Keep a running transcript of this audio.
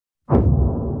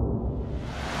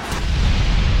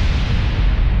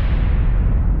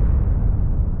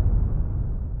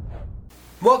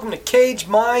Welcome to Cage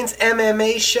Minds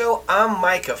MMA show. I'm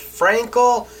Micah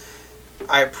Frankel.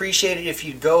 I appreciate it if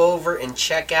you'd go over and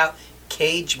check out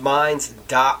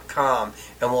cageminds.com.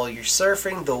 And while you're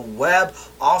surfing the web,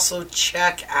 also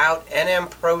check out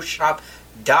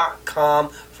nmproshop.com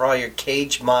for all your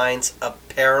Cage Minds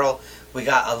apparel. We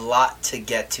got a lot to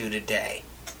get to today.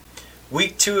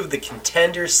 Week 2 of the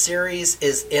Contender Series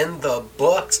is in the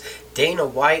books. Dana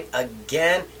White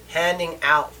again handing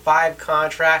out 5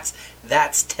 contracts.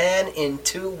 That's 10 in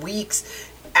 2 weeks.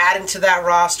 Adding to that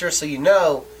roster, so you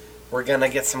know we're going to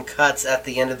get some cuts at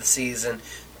the end of the season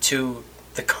to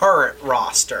the current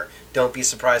roster. Don't be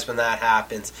surprised when that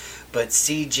happens. But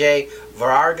CJ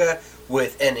Varga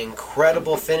with an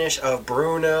incredible finish of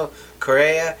Bruno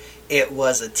Correa. It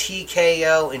was a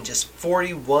TKO in just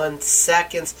 41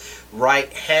 seconds.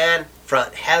 Right hand,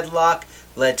 front headlock,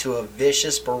 led to a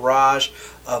vicious barrage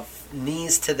of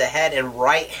knees to the head and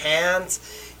right hands.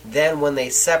 Then when they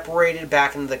separated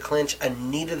back into the clinch, a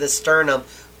knee to the sternum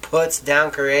puts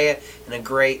down Correa in a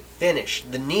great finish.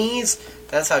 The knees,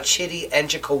 that's how Chidi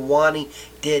Njokuani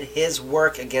did his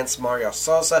work against Mario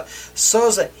Souza.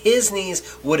 Souza, his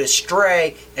knees would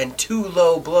astray and 2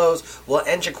 low blows, while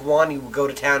Njokuani would go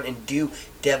to town and do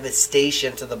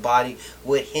devastation to the body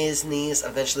with his knees,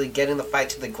 eventually getting the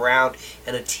fight to the ground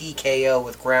and a TKO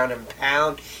with ground and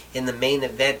pound. In the main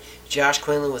event, Josh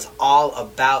Quinlan was all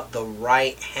about the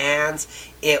right hands.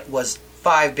 It was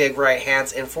 5 big right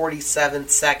hands in 47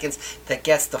 seconds that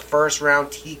gets the first round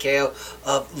TKO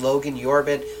of Logan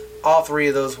Yorban. All 3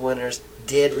 of those winners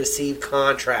did receive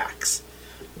contracts.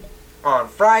 On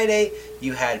Friday,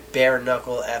 you had Bare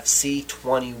Knuckle FC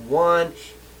 21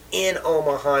 in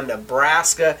Omaha,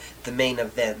 Nebraska. The main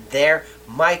event there,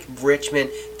 Mike Richmond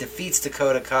defeats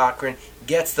Dakota Cochran,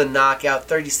 gets the knockout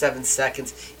 37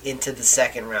 seconds into the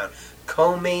second round.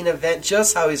 Co-main event,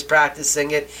 just how he's practicing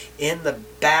it, in the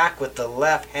back with the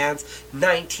left hands.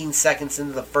 19 seconds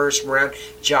into the first round,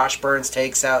 Josh Burns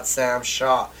takes out Sam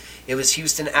Shaw. It was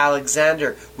Houston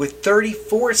Alexander with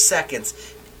 34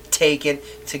 seconds taken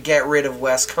to get rid of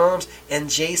Wes Combs, and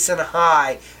Jason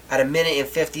High at 1 minute and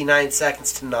 59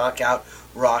 seconds to knock out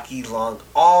Rocky Long.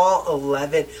 All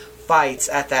 11 fights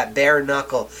at that Bare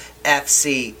Knuckle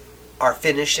FC are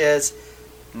finishes.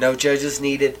 No judges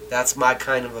needed. That's my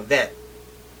kind of event.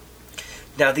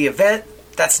 Now the event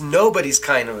that's nobody's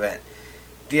kind of event.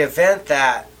 The event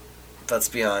that, let's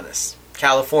be honest,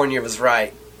 California was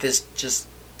right. This just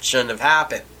shouldn't have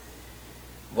happened.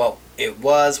 Well, it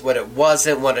was, what it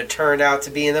wasn't, what it turned out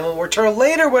to be, and then we'll return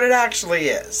later what it actually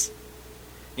is.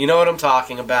 You know what I'm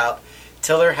talking about.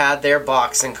 Tiller had their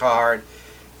boxing card.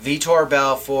 Vitor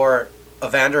Belfort,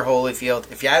 Evander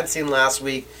Holyfield. If you hadn't seen last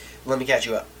week, let me catch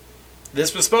you up.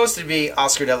 This was supposed to be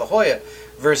Oscar De La Hoya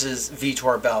versus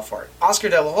Vitor Belfort. Oscar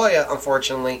De La Hoya,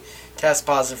 unfortunately, tests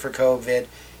positive for COVID.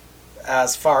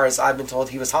 As far as I've been told,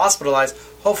 he was hospitalized.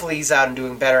 Hopefully he's out and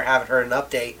doing better. Haven't heard an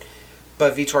update.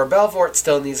 But Vitor Belfort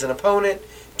still needs an opponent.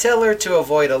 Tiller, to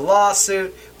avoid a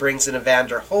lawsuit, brings in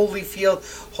Evander Holyfield.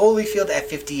 Holyfield, at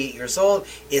 58 years old,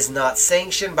 is not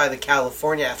sanctioned by the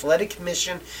California Athletic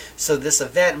Commission, so this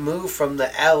event moved from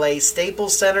the LA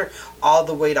Staples Center all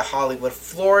the way to Hollywood,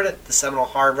 Florida, the Seminole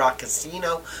Hard Rock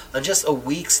Casino, on just a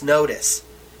week's notice.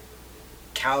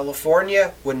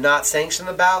 California would not sanction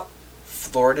the bout.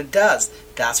 Florida does.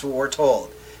 That's what we're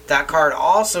told. That card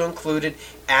also included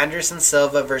Anderson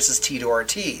Silva versus Tito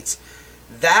Ortiz.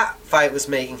 That fight was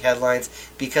making headlines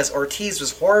because Ortiz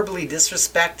was horribly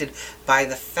disrespected by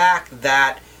the fact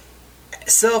that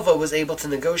Silva was able to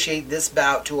negotiate this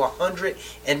bout to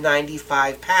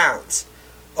 195 pounds,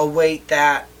 a weight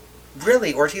that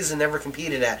really Ortiz had never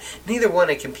competed at. Neither one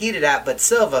had competed at, but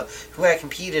Silva, who had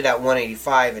competed at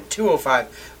 185 and 205,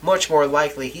 much more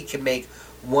likely he could make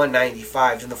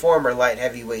 195 than the former light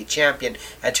heavyweight champion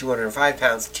at 205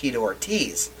 pounds, Tito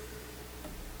Ortiz.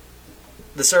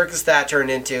 The circus that turned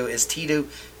into is Tito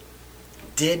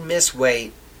did miss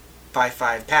weight by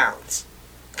 5 pounds,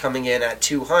 coming in at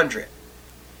 200.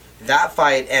 That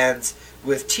fight ends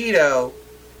with Tito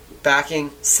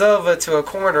backing Silva to a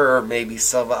corner, or maybe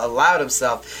Silva allowed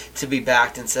himself to be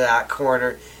backed into that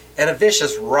corner, and a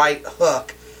vicious right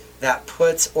hook that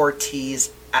puts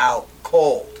Ortiz out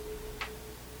cold.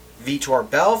 Vitor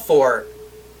Belfort,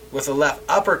 with a left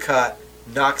uppercut,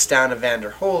 knocks down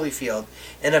Evander Holyfield,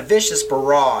 and a vicious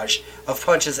barrage of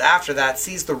punches after that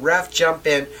sees the ref jump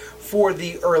in for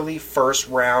the early first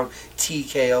round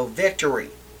TKO victory.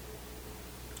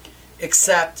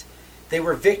 Except they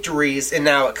were victories, and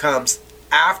now it comes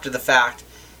after the fact,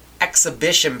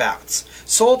 exhibition bouts.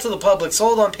 Sold to the public,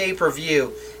 sold on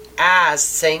pay-per-view as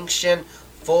sanctioned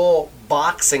full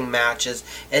boxing matches,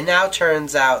 and now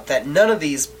turns out that none of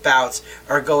these bouts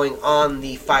are going on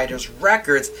the fighters'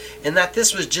 records, and that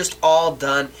this was just all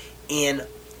done in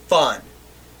fun.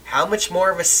 How much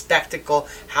more of a spectacle,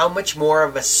 how much more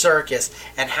of a circus,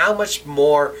 and how much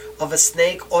more of a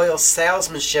snake oil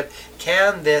salesmanship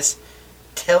can this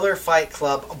Tiller Fight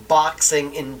Club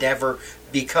boxing endeavor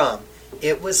become?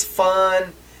 It was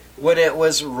fun when it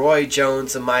was Roy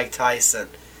Jones and Mike Tyson.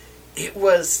 It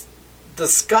was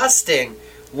disgusting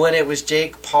when it was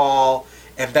Jake Paul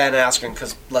and Ben Askren,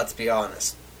 because let's be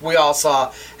honest, we all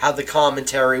saw how the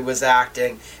commentary was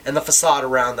acting and the facade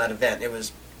around that event. It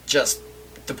was just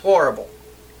deplorable.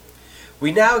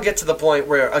 We now get to the point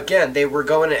where, again, they were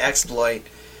going to exploit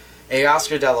a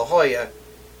Oscar De La Hoya,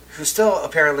 who still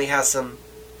apparently has some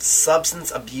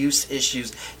substance abuse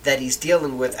issues that he's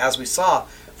dealing with, as we saw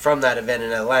from that event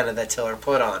in Atlanta that Tiller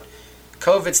put on.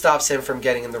 COVID stops him from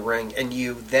getting in the ring, and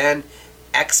you then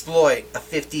exploit a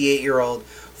 58-year-old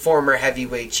former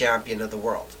heavyweight champion of the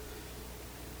world.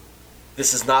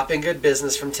 This has not been good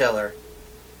business from Tiller.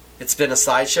 It's been a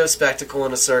sideshow spectacle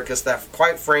and a circus that,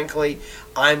 quite frankly,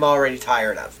 I'm already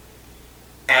tired of.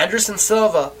 Anderson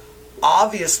Silva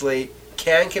obviously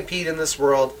can compete in this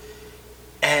world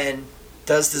and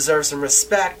does deserve some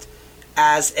respect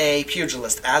as a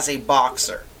pugilist, as a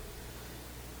boxer.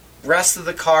 Rest of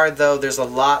the card, though, there's a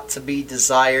lot to be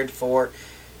desired for,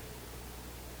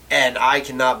 and I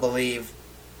cannot believe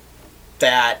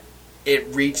that it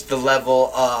reached the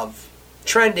level of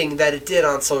trending that it did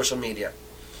on social media.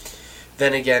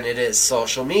 Then again, it is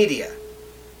social media.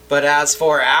 But as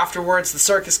for afterwards, the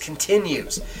circus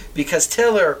continues, because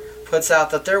Tiller puts out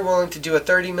that they're willing to do a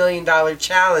 $30 million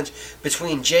challenge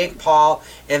between Jake Paul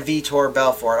and Vitor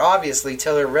Belfort. Obviously,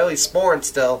 Tiller really spurned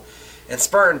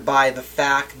by the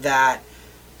fact that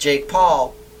Jake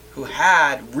Paul, who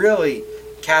had really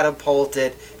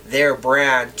catapulted their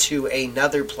brand to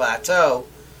another plateau,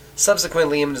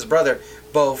 subsequently him and his brother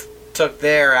both took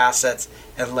their assets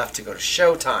and left to go to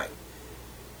Showtime.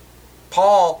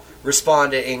 Paul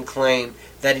responded and claimed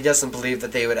that he doesn't believe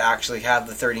that they would actually have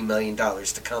the $30 million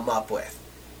to come up with.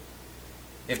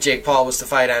 If Jake Paul was to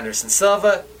fight Anderson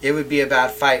Silva, it would be a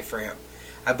bad fight for him.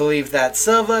 I believe that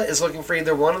Silva is looking for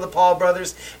either one of the Paul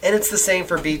brothers, and it's the same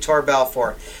for Vitor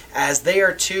Belfort, as they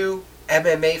are two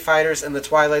MMA fighters in the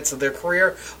twilights of their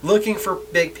career looking for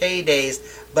big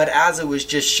paydays, but as it was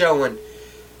just showing,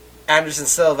 Anderson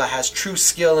Silva has true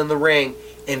skill in the ring,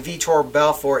 and Vitor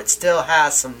Belfort still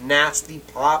has some nasty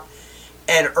pop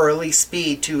and early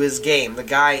speed to his game. The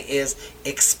guy is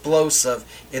explosive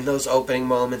in those opening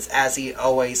moments, as he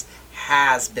always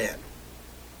has been.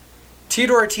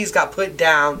 Tito Ortiz got put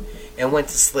down and went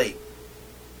to sleep.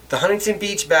 The Huntington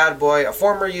Beach bad boy, a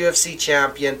former UFC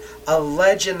champion, a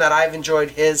legend that I've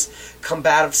enjoyed his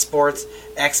combative sports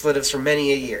expletives for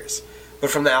many years. But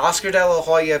from the Oscar De La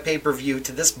Hoya pay-per-view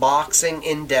to this boxing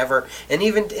endeavor, and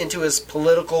even into his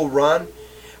political run,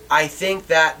 I think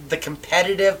that the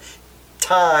competitive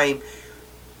time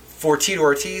for Tito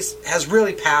Ortiz has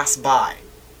really passed by.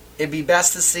 It'd be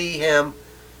best to see him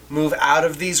move out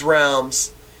of these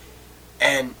realms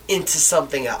and into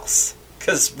something else.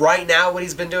 Because right now what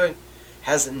he's been doing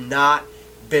has not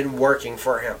been working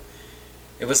for him.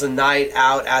 It was a night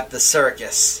out at the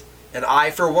circus. And I,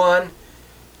 for one,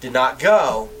 did not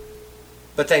go.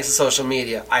 But thanks to social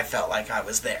media, I felt like I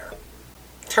was there.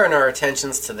 Turn our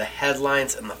attentions to the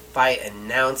headlines and the fight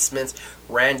announcements.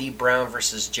 Randy Brown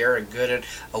versus Jared Gooden,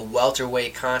 a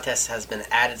welterweight contest, has been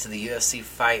added to the UFC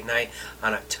Fight Night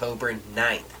on October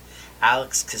 9th.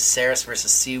 Alex Caceres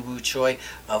versus Siwoo Choi,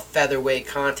 a featherweight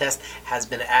contest, has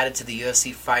been added to the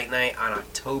UFC Fight Night on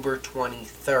October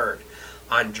 23rd.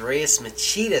 Andreas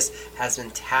Machidas has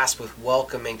been tasked with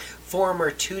welcoming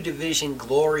former two-division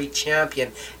Glory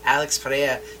champion Alex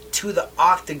Pereira to the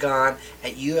Octagon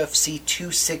at UFC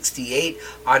 268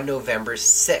 on November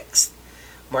 6th.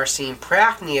 Marcin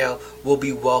Prachnio will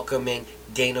be welcoming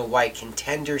Dana White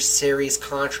Contender Series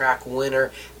contract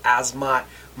winner Azmat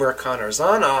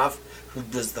Murkanarzanov, who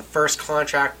was the first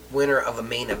contract winner of a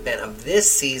main event of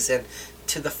this season,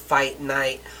 to the Fight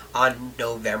Night on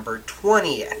November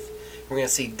 20th. We're going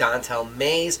to see Dontel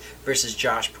Mays versus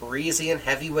Josh Parisian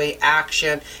heavyweight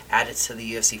action added to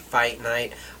the UFC Fight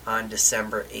Night on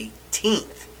December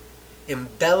 18th. In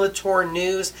Bellator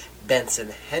news, Benson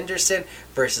Henderson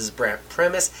versus Brent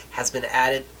Primus has been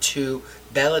added to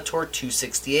Bellator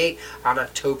 268 on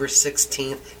October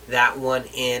 16th, that one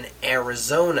in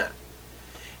Arizona.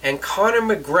 And Conor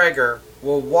McGregor,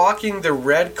 while walking the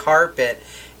red carpet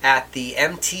at the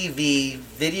MTV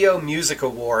Video Music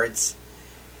Awards,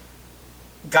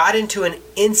 got into an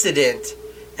incident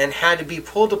and had to be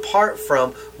pulled apart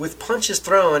from with punches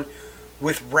thrown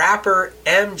with rapper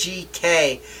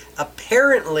MGK.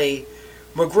 Apparently,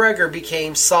 McGregor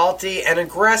became salty and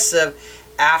aggressive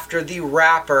after the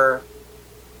rapper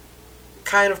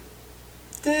kind of,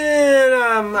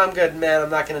 I'm good, man,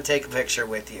 I'm not going to take a picture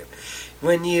with you.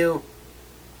 When you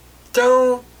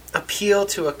don't appeal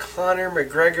to a Conor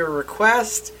McGregor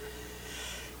request,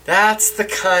 that's the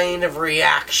kind of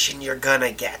reaction you're going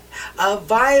to get. A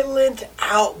violent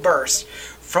outburst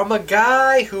from a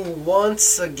guy who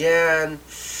once again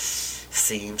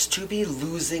seems to be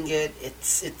losing it.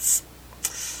 It's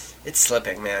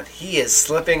slipping, man. He is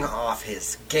slipping off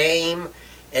his game.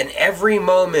 And every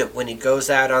moment when he goes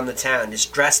out on the town is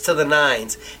dressed to the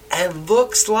nines and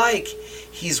looks like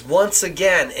he's once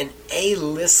again an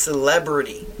A-list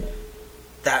celebrity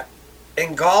that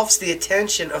engulfs the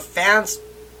attention of fans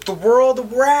the world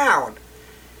around.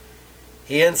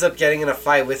 He ends up getting in a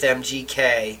fight with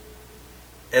MGK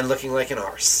and looking like an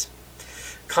arse.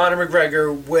 Conor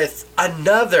McGregor with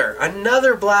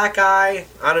another black eye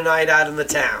on a night out in the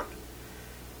town.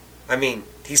 I mean,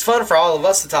 he's fun for all of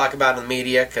us to talk about in the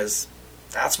media because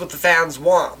that's what the fans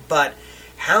want. But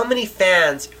how many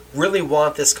fans really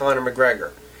want this Conor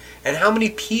McGregor? And how many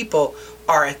people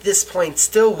are at this point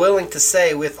still willing to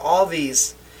say, with all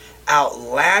these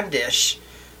outlandish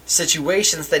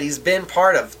situations that he's been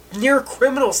part of, near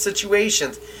criminal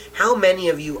situations, how many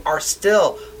of you are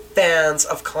still fans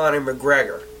of Conor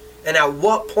McGregor? And at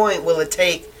what point will it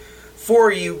take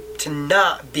for you to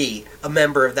not be a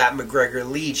member of that McGregor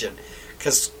Legion?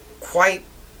 Because quite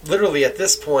literally at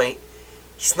this point,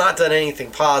 he's not done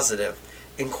anything positive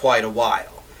in quite a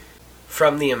while.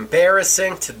 From the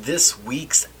embarrassing to this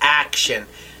week's action,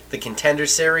 the Contender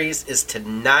Series is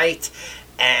tonight,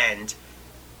 and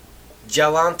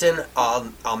Jalantin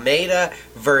Almeida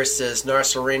versus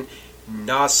Nassarinov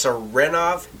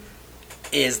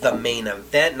is the main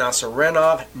event.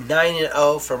 Nassarinov,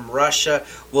 9-0 from Russia.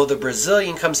 Well, the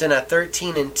Brazilian comes in at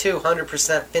 13-2,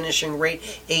 100% finishing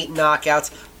rate, 8 knockouts,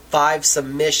 5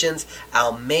 submissions.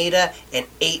 Almeida, an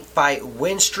 8-fight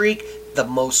win streak. The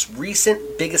most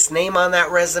recent, biggest name on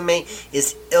that resume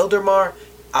is Ildemar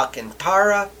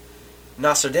Alcantara.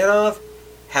 Nassarinov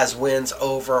has wins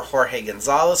over Jorge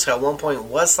Gonzalez, who at one point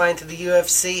was signed to the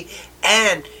UFC,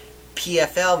 and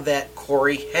PFL vet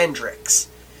Corey Hendricks.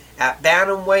 At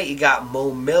bantamweight, you got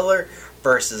Mo Miller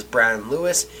versus Brandon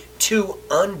Lewis, 2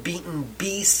 unbeaten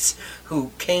beasts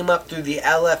who came up through the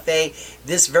LFA.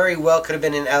 This very well could have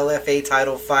been an LFA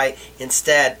title fight.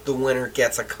 Instead, the winner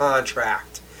gets a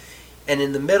contract. And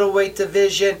in the middleweight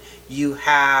division, you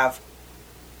have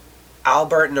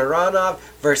Albert Naranov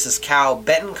versus Cal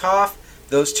Betancoff.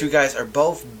 Those two guys are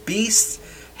both beasts.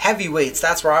 Heavyweights,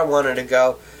 that's where I wanted to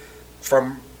go.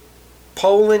 From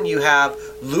Poland, you have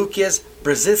Lukas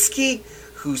Brzezinski,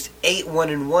 who's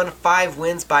 8-1-1, 5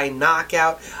 wins by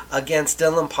knockout against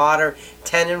Dylan Potter,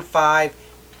 10-5.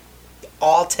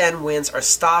 All 10 wins are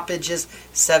stoppages,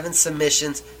 7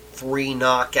 submissions, 3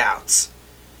 knockouts.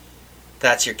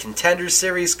 That's your Contender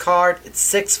Series card. It's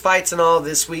 6 fights in all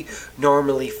this week.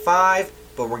 Normally 5,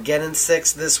 but we're getting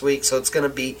 6 this week, so it's going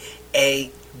to be a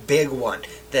big one.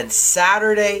 Then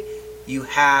Saturday, you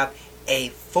have a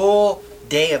full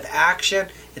day of action.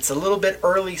 It's a little bit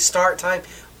early start time,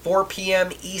 4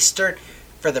 p.m. Eastern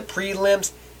for the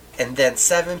prelims, and then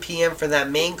 7 p.m. for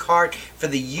that main card for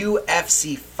the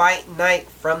UFC Fight Night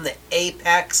from the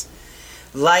Apex.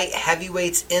 Light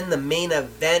heavyweights in the main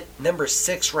event, number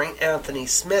 6 ranked Anthony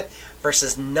Smith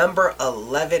versus number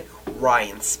 11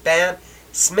 Ryan Spann.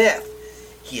 Smith,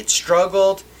 he had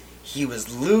struggled, he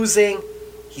was losing,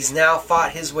 he's now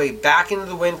fought his way back into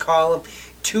the win column,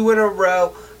 2 in a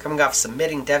row, coming off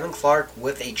submitting Devin Clark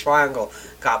with a triangle.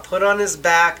 Got put on his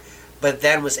back, but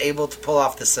then was able to pull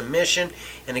off the submission.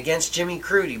 And against Jimmy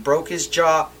Crute, he broke his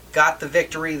jaw, got the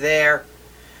victory there.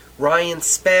 Ryan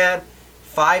Spann,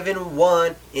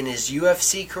 5-1 in his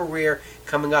UFC career,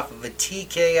 coming off of a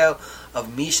TKO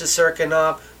of Misha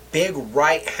Serkinov. Big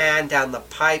right hand down the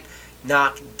pipe,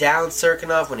 knocked down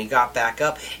Serkinov. When he got back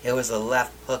up, it was a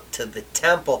left hook to the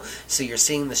temple. So you're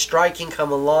seeing the striking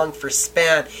come along for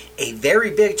Spann. A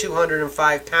very big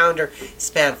 205-pounder.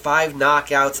 Spann 5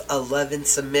 knockouts, 11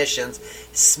 submissions.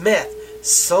 Smith,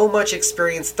 so much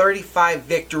experience, 35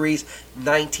 victories,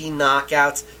 19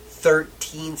 knockouts,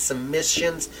 13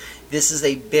 submissions. This is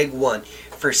a big one.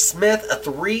 For Smith, a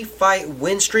 3-fight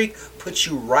win streak puts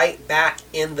you right back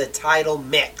in the title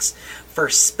mix. For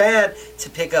Spann to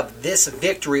pick up this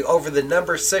victory over the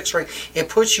number 6 rank, it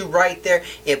puts you right there.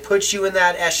 It puts you in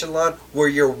that echelon where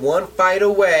you're 1 fight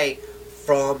away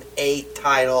from a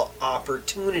title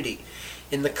opportunity.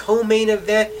 In the co-main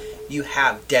event, you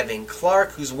have Devin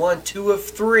Clark, who's won 2 of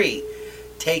 3,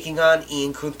 taking on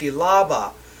Ian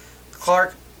Kuntilaba.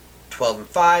 Clark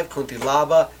 12-5,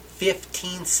 Kuntilaba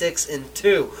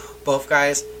 15-6-2. Both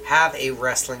guys have a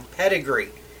wrestling pedigree.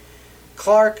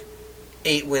 Clark,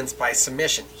 8 wins by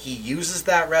submission. He uses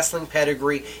that wrestling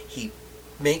pedigree. He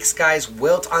makes guys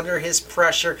wilt under his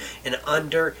pressure and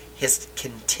under his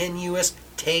continuous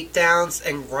takedowns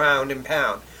and ground and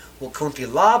pound. Well,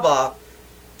 Kuntilaba,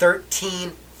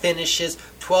 13 finishes,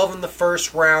 12 in the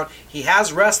first round. He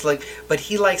has wrestling, but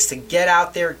he likes to get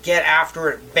out there, get after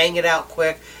it, bang it out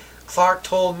quick. Clark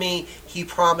told me he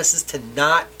promises to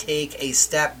not take a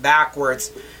step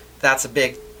backwards. That's a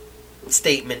big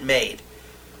statement made.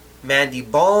 Mandy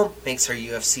Baum makes her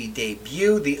UFC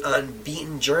debut, the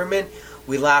unbeaten German.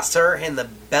 We last saw her in the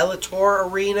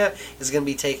Bellator arena. Is going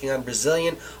to be taking on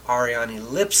Brazilian Ariane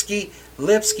Lipski.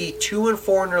 Lipski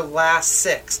 2-4 in her last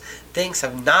 6. Things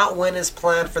have not went as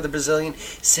planned for the Brazilian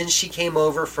since she came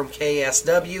over from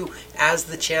KSW as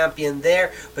the champion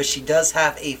there, but she does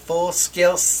have a full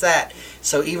skill set.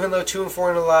 So even though 2-4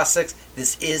 in her last 6,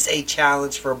 this is a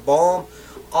challenge for Baum.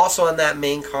 Also on that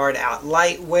main card at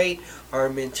lightweight,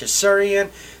 Armin Tsurian,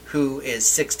 who is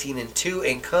 16-2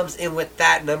 and comes in with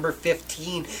that number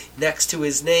 15 next to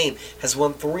his name. Has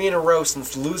won 3 in a row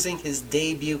since losing his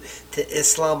debut to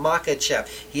Islam Makhachev.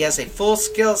 He has a full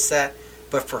skill set,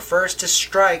 but prefers to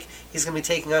strike. He's going to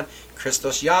be taking on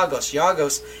Christos Giagos.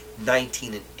 Giagos,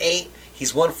 19-8.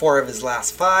 He's won 4 of his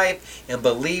last 5, and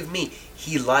believe me,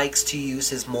 he likes to use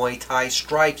his Muay Thai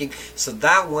striking, so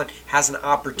that one has an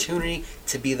opportunity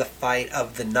to be the fight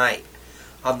of the night.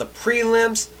 On the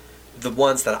prelims, the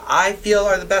ones that I feel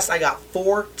are the best, I got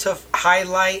 4 to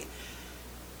highlight.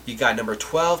 You got number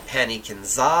 12, Penny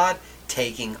Kinzad,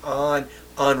 taking on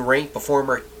unranked but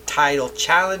former title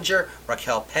challenger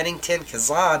Raquel Pennington.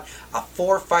 Kazan, a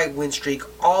 4-fight win streak,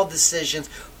 all decisions.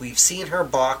 We've seen her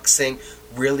boxing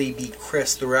really be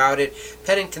crisp throughout it.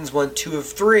 Pennington's won 2 of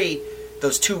 3.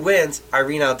 Those 2 wins,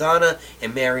 Irene Aldana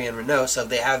and Marion Renault, so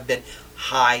they have been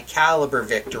high caliber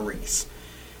victories.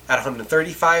 At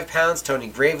 135 pounds, Tony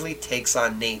Gravely takes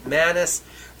on Nate Maness.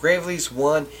 Gravely's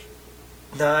won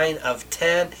 9 of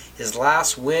 10. His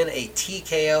last win, a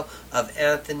TKO of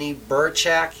Anthony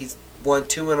Burchak. He's won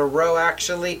 2 in a row,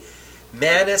 actually.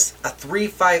 Maness, a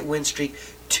 3-fight win streak,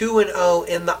 2-0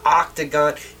 in the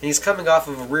octagon, and he's coming off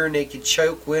of a rear naked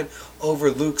choke win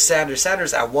over Luke Sanders.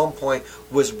 Sanders at one point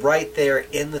was right there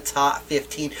in the top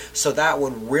 15, so that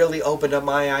one really opened up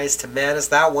my eyes to Maness.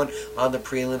 That one on the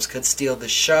prelims could steal the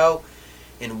show.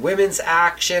 In women's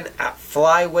action at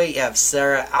flyweight, you have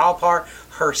Sarah Alpar,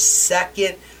 her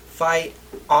second fight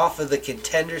off of the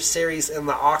Contender Series in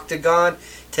the octagon,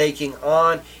 taking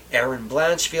on Erin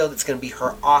Blanchfield. It's going to be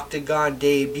her octagon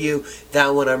debut.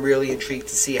 That one I'm really intrigued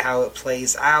to see how it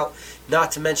plays out.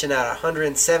 Not to mention at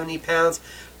 170 pounds,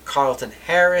 Carlton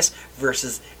Harris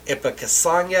versus Ipa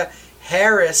Kasanya.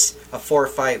 Harris, a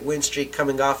 4-fight win streak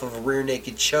coming off of a rear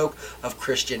naked choke of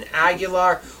Christian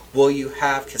Aguilar. Will you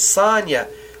have Kasanya?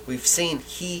 We've seen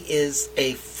he is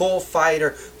a full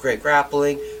fighter, great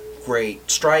grappling, great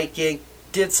striking.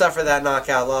 Did suffer that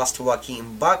knockout loss to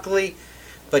Joaquin Buckley,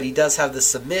 but he does have the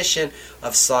submission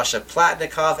of Sasha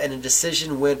Platnikov and a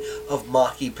decision win of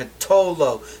Maki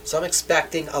Pitolo. So I'm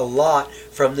expecting a lot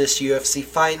from this UFC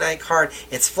Fight Night card.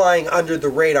 It's flying under the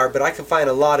radar, but I can find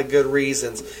a lot of good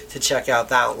reasons to check out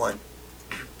that one.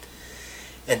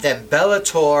 And then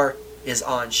Bellator is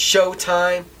on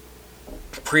Showtime.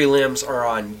 Prelims are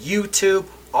on YouTube.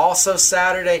 Also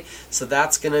Saturday, so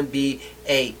that's going to be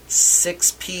a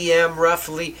 6 p.m.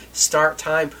 roughly start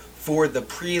time for the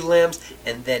prelims,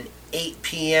 and then 8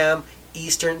 p.m.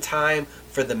 Eastern time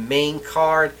for the main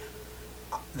card,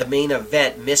 the main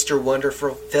event, Mr.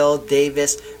 Wonderful Phil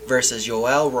Davis versus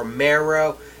Yoel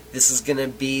Romero. This is going to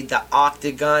be the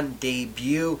Octagon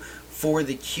debut for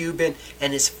the Cuban,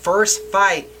 and his first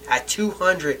fight at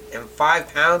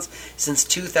 205 pounds since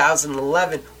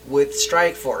 2011 with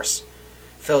Strikeforce.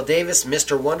 Phil Davis,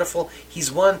 Mr. Wonderful,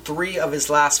 he's won 3 of his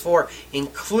last 4,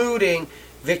 including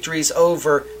victories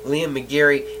over Liam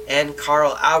McGeary and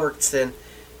Carl Albertson.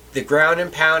 The ground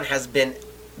and pound has been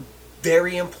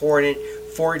very important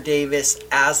for Davis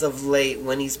as of late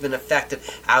when he's been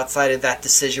effective outside of that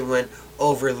decision win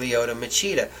over Lyoto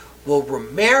Machida. Well,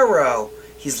 Romero,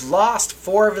 he's lost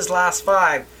 4 of his last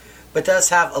 5, but does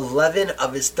have 11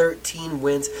 of his 13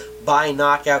 wins by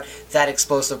knockout. That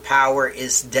explosive power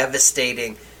is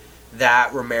devastating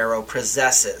that Romero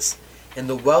possesses. In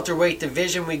the welterweight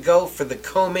division, we go for the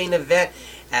co-main event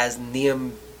as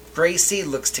Liam Gracie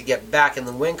looks to get back in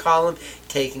the win column,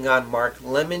 taking on Mark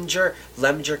Lemminger.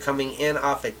 Lemminger coming in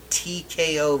off a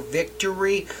TKO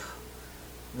victory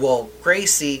Well,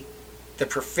 Gracie, the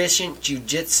proficient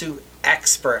jiu-jitsu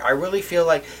expert, I really feel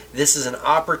like this is an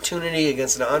opportunity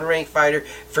against an unranked fighter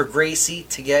for Gracie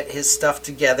to get his stuff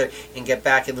together and get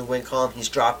back in the win column. He's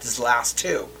dropped his last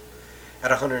two. At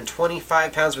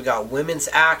 125 pounds, we got women's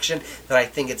action that I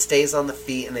think it stays on the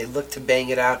feet and they look to bang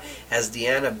it out, as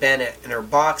Deanna Bennett in her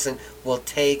boxing will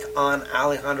take on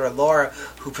Alejandra Lara,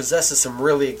 who possesses some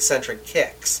really eccentric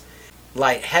kicks.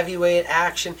 Light heavyweight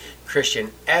action,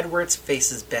 Christian Edwards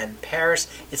faces Ben Paris.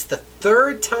 It's the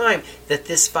third time that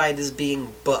this fight is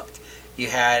being booked. You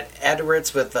had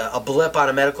Edwards with a blip on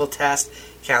a medical test,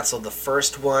 canceled the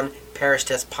first one. Paris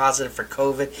tests positive for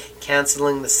COVID,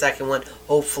 canceling the second one.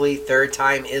 Hopefully, third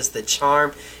time is the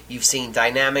charm. You've seen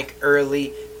dynamic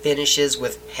early finishes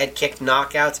with head kick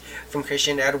knockouts from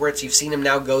Christian Edwards. You've seen him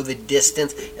now go the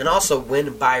distance and also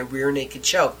win by rear naked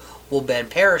choke. Well, Ben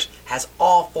Paris has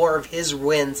all four of his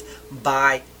wins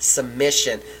by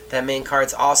submission. That main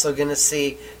card's also going to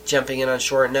see, jumping in on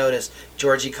short notice,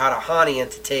 Georgie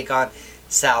Katahanian to take on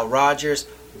Sal Rogers.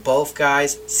 Both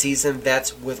guys seasoned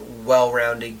vets with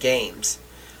well-rounded games.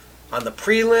 On the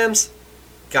prelims,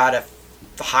 gotta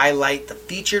highlight the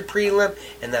featured prelim,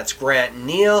 and that's Grant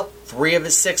Neal, 3 of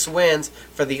his 6 wins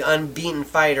for the unbeaten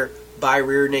fighter by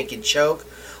rear naked choke.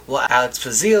 Well, Alex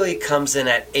Fazili comes in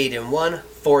at 8-1,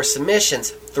 4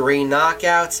 submissions, 3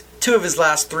 knockouts. 2 of his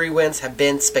last 3 wins have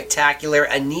been spectacular,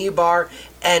 a knee bar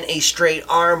and a straight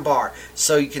arm bar.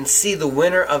 So you can see the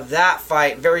winner of that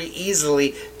fight very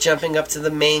easily jumping up to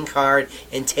the main card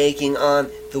and taking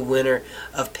on the winner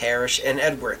of Parrish and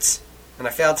Edwards. And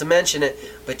I failed to mention it,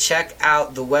 but check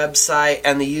out the website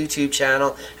and the YouTube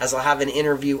channel, as I'll have an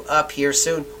interview up here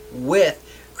soon with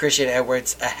Christian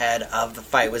Edwards ahead of the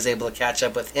fight. Was able to catch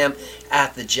up with him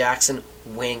at the Jackson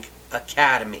Wink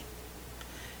Academy.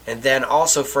 And then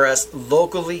also for us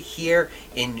locally here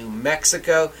in New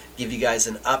Mexico, give you guys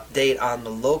an update on the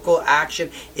local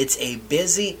action. It's a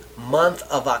busy month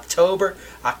of October.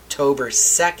 October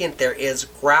 2nd, there is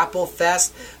Grapple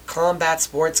Fest. Combat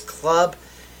Sports Club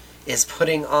is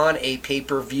putting on a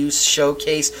pay-per-view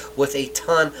showcase with a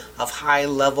ton of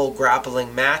high-level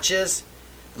grappling matches.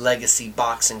 Legacy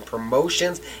Boxing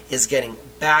Promotions is getting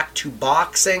back to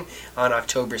boxing on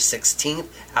October 16th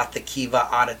at the Kiva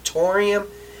Auditorium.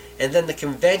 And then the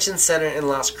Convention Center in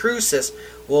Las Cruces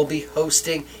will be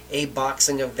hosting a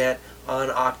boxing event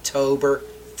on October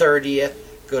 30th.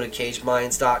 Go to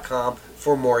CageMinds.com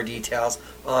for more details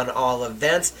on all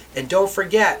events. And don't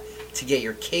forget to get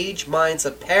your Cage Minds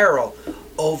apparel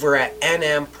over at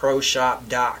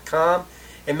nmproshop.com.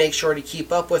 And make sure to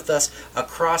keep up with us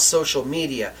across social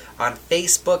media. On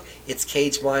Facebook, it's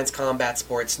Cage Minds Combat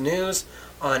Sports News.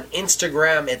 On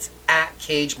Instagram, it's at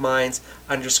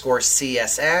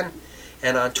CageMinds_CSN.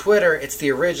 And on Twitter, it's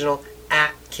the original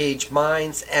at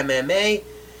CageMindsMMA.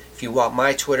 If you want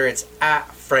my Twitter, it's at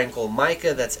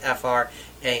FrankelMicah. That's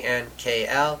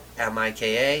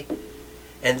FrankelMicah.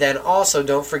 And then also,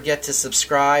 don't forget to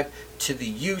subscribe to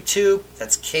the YouTube.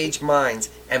 That's Cage Minds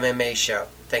MMA Show.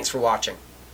 Thanks for watching.